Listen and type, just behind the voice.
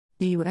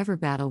Do you ever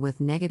battle with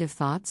negative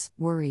thoughts,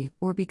 worry,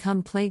 or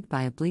become plagued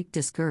by a bleak,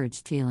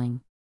 discouraged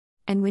feeling?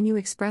 And when you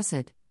express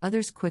it,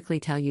 others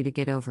quickly tell you to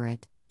get over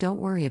it, don't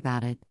worry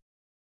about it.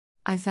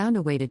 I found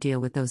a way to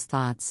deal with those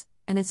thoughts,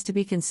 and it's to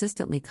be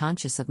consistently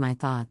conscious of my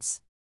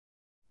thoughts.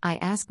 I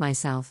ask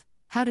myself,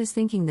 how does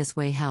thinking this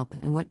way help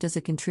and what does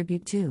it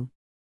contribute to?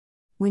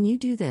 When you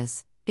do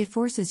this, it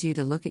forces you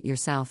to look at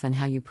yourself and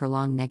how you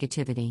prolong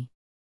negativity.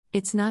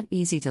 It's not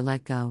easy to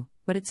let go,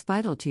 but it's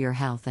vital to your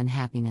health and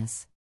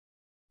happiness.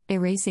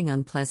 Erasing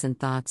unpleasant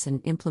thoughts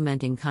and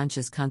implementing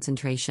conscious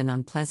concentration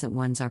on pleasant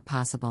ones are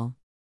possible.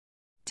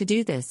 To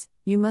do this,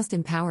 you must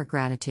empower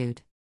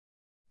gratitude.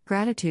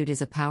 Gratitude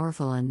is a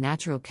powerful and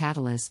natural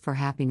catalyst for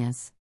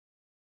happiness.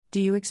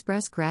 Do you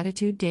express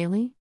gratitude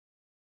daily?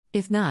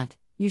 If not,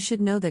 you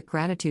should know that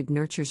gratitude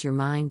nurtures your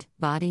mind,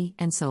 body,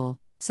 and soul,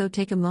 so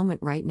take a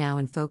moment right now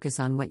and focus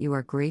on what you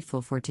are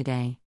grateful for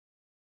today.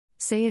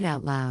 Say it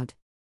out loud.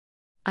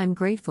 I'm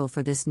grateful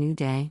for this new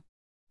day.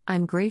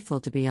 I'm grateful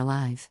to be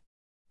alive.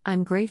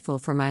 I'm grateful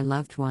for my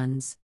loved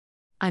ones.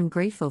 I'm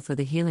grateful for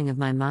the healing of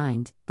my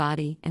mind,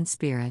 body, and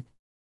spirit.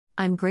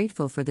 I'm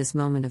grateful for this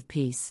moment of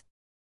peace.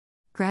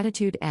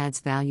 Gratitude adds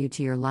value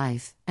to your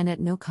life, and at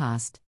no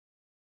cost.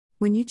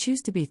 When you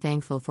choose to be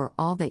thankful for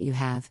all that you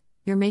have,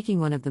 you're making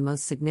one of the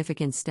most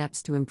significant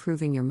steps to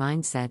improving your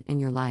mindset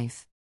in your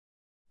life.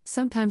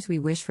 Sometimes we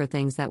wish for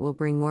things that will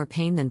bring more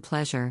pain than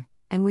pleasure,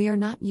 and we are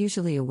not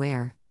usually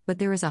aware, but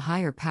there is a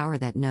higher power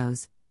that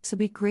knows, so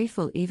be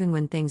grateful even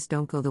when things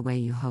don't go the way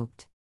you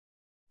hoped.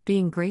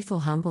 Being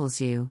grateful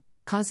humbles you,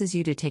 causes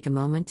you to take a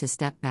moment to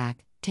step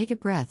back, take a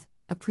breath,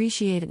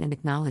 appreciate it and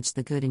acknowledge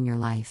the good in your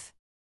life.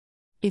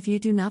 If you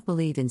do not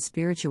believe in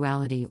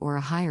spirituality or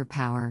a higher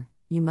power,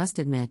 you must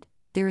admit,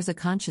 there is a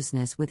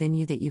consciousness within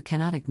you that you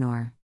cannot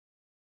ignore.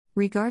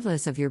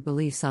 Regardless of your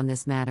beliefs on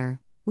this matter,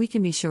 we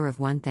can be sure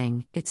of one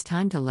thing: it's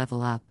time to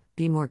level up,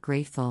 be more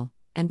grateful,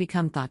 and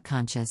become thought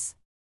conscious.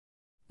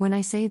 When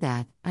I say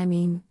that, I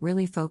mean,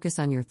 really focus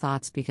on your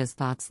thoughts because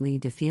thoughts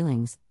lead to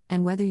feelings,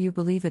 and whether you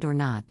believe it or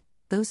not,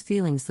 those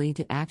feelings lead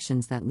to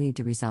actions that lead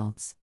to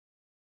results.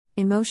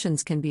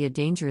 Emotions can be a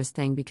dangerous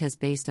thing because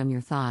based on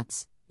your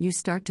thoughts, you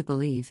start to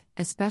believe,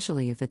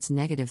 especially if it's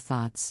negative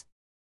thoughts.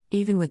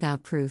 Even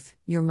without proof,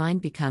 your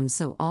mind becomes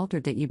so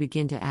altered that you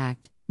begin to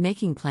act,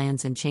 making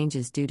plans and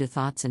changes due to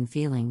thoughts and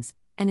feelings,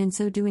 and in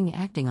so doing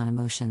acting on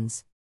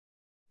emotions.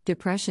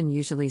 Depression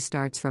usually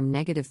starts from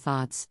negative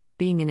thoughts,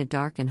 being in a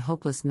dark and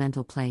hopeless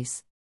mental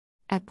place.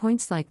 At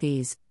points like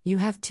these, you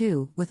have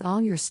to, with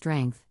all your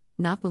strength,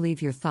 not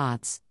believe your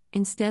thoughts,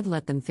 instead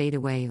let them fade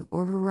away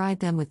or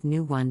override them with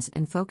new ones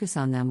and focus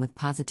on them with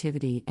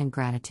positivity and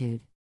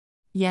gratitude.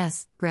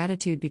 Yes,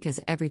 gratitude because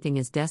everything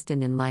is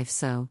destined in life,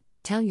 so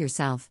tell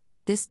yourself,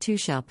 this too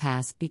shall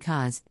pass,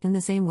 because, in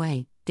the same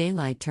way,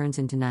 daylight turns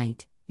into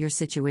night, your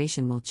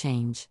situation will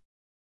change.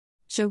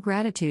 Show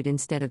gratitude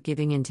instead of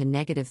giving in to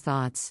negative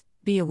thoughts.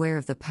 Be aware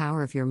of the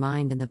power of your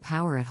mind and the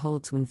power it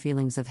holds when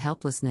feelings of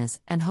helplessness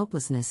and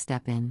hopelessness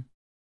step in.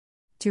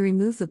 To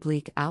remove the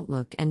bleak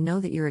outlook and know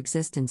that your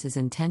existence is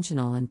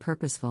intentional and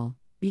purposeful,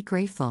 be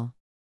grateful.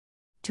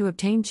 To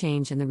obtain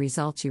change and the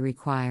results you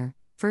require,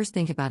 first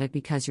think about it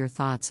because your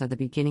thoughts are the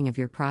beginning of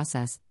your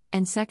process,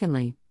 and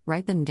secondly,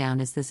 write them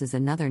down as this is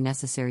another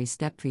necessary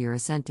step for your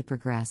ascent to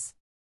progress.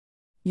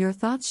 Your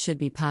thoughts should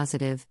be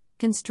positive,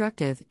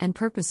 constructive, and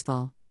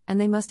purposeful, and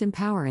they must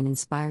empower and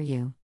inspire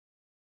you.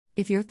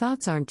 If your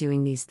thoughts aren't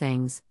doing these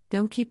things,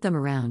 don't keep them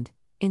around,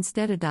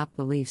 instead adopt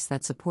beliefs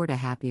that support a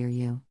happier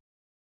you.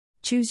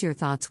 Choose your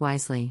thoughts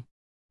wisely.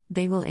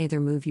 They will either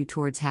move you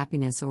towards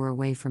happiness or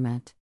away from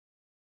it.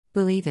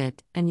 Believe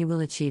it, and you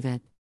will achieve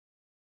it.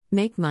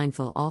 Make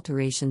mindful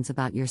alterations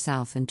about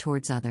yourself and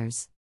towards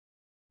others.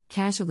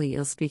 Casually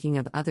ill-speaking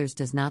of others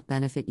does not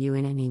benefit you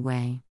in any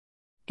way.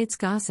 It's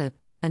gossip,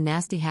 a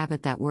nasty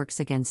habit that works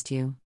against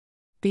you.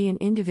 Be an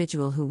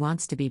individual who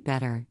wants to be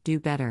better, do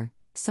better,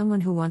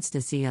 someone who wants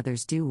to see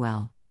others do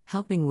well,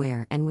 helping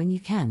where and when you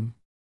can.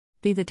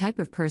 Be the type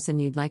of person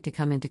you'd like to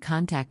come into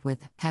contact with,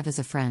 have as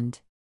a friend.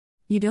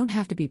 You don't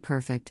have to be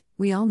perfect,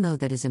 we all know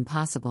that is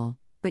impossible,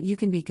 but you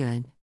can be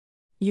good.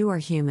 You are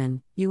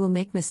human, you will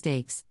make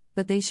mistakes,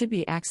 but they should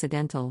be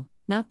accidental,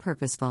 not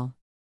purposeful.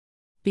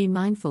 Be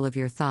mindful of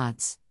your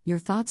thoughts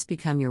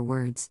become your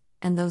words,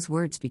 and those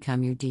words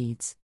become your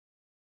deeds.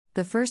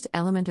 The first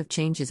element of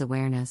change is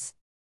awareness.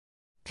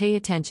 Pay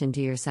attention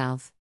to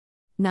yourself.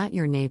 Not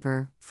your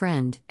neighbor,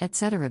 friend,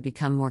 etc.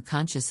 Become more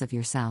conscious of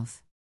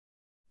yourself.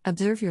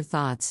 Observe your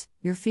thoughts,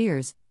 your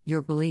fears,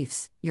 your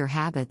beliefs, your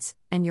habits,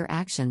 and your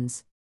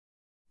actions.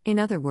 In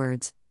other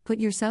words, put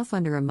yourself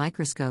under a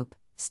microscope,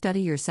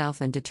 study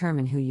yourself and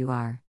determine who you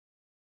are.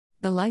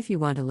 The life you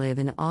want to live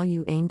and all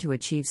you aim to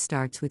achieve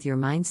starts with your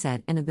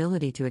mindset and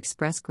ability to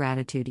express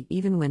gratitude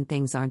even when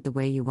things aren't the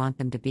way you want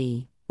them to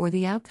be, or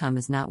the outcome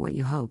is not what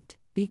you hoped.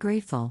 Be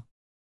grateful.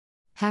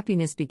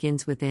 Happiness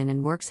begins within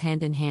and works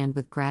hand in hand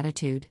with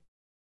gratitude.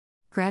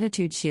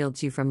 Gratitude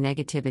shields you from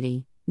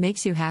negativity,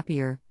 makes you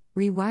happier,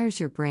 rewires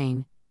your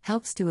brain,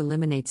 helps to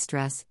eliminate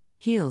stress,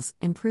 heals,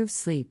 improves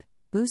sleep,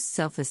 boosts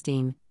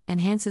self-esteem,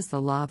 enhances the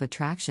law of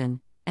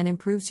attraction, and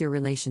improves your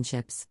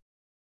relationships.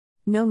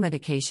 No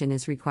medication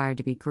is required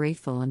to be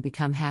grateful and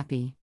become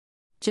happy.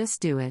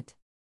 Just do it.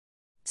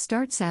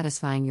 Start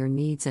satisfying your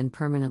needs and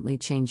permanently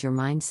change your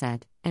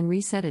mindset, and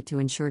reset it to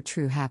ensure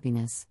true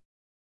happiness.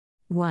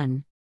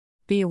 1.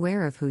 Be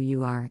aware of who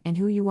you are and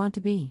who you want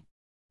to be.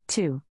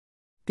 2.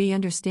 Be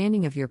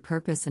understanding of your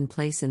purpose and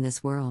place in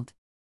this world.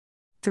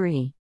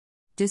 3.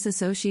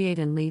 Disassociate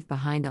and leave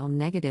behind all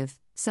negative,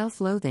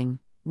 self-loathing,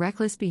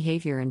 reckless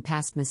behavior and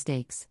past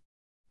mistakes.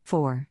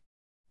 4.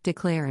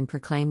 Declare and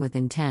proclaim with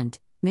intent,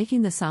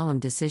 making the solemn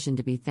decision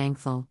to be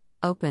thankful,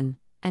 open,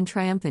 and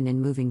triumphant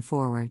in moving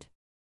forward.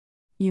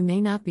 You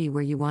may not be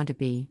where you want to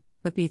be,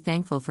 but be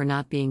thankful for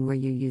not being where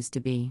you used to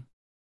be.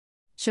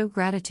 Show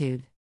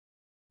gratitude.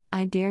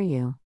 I dare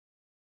you.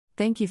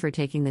 Thank you for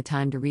taking the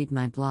time to read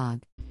my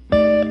blog.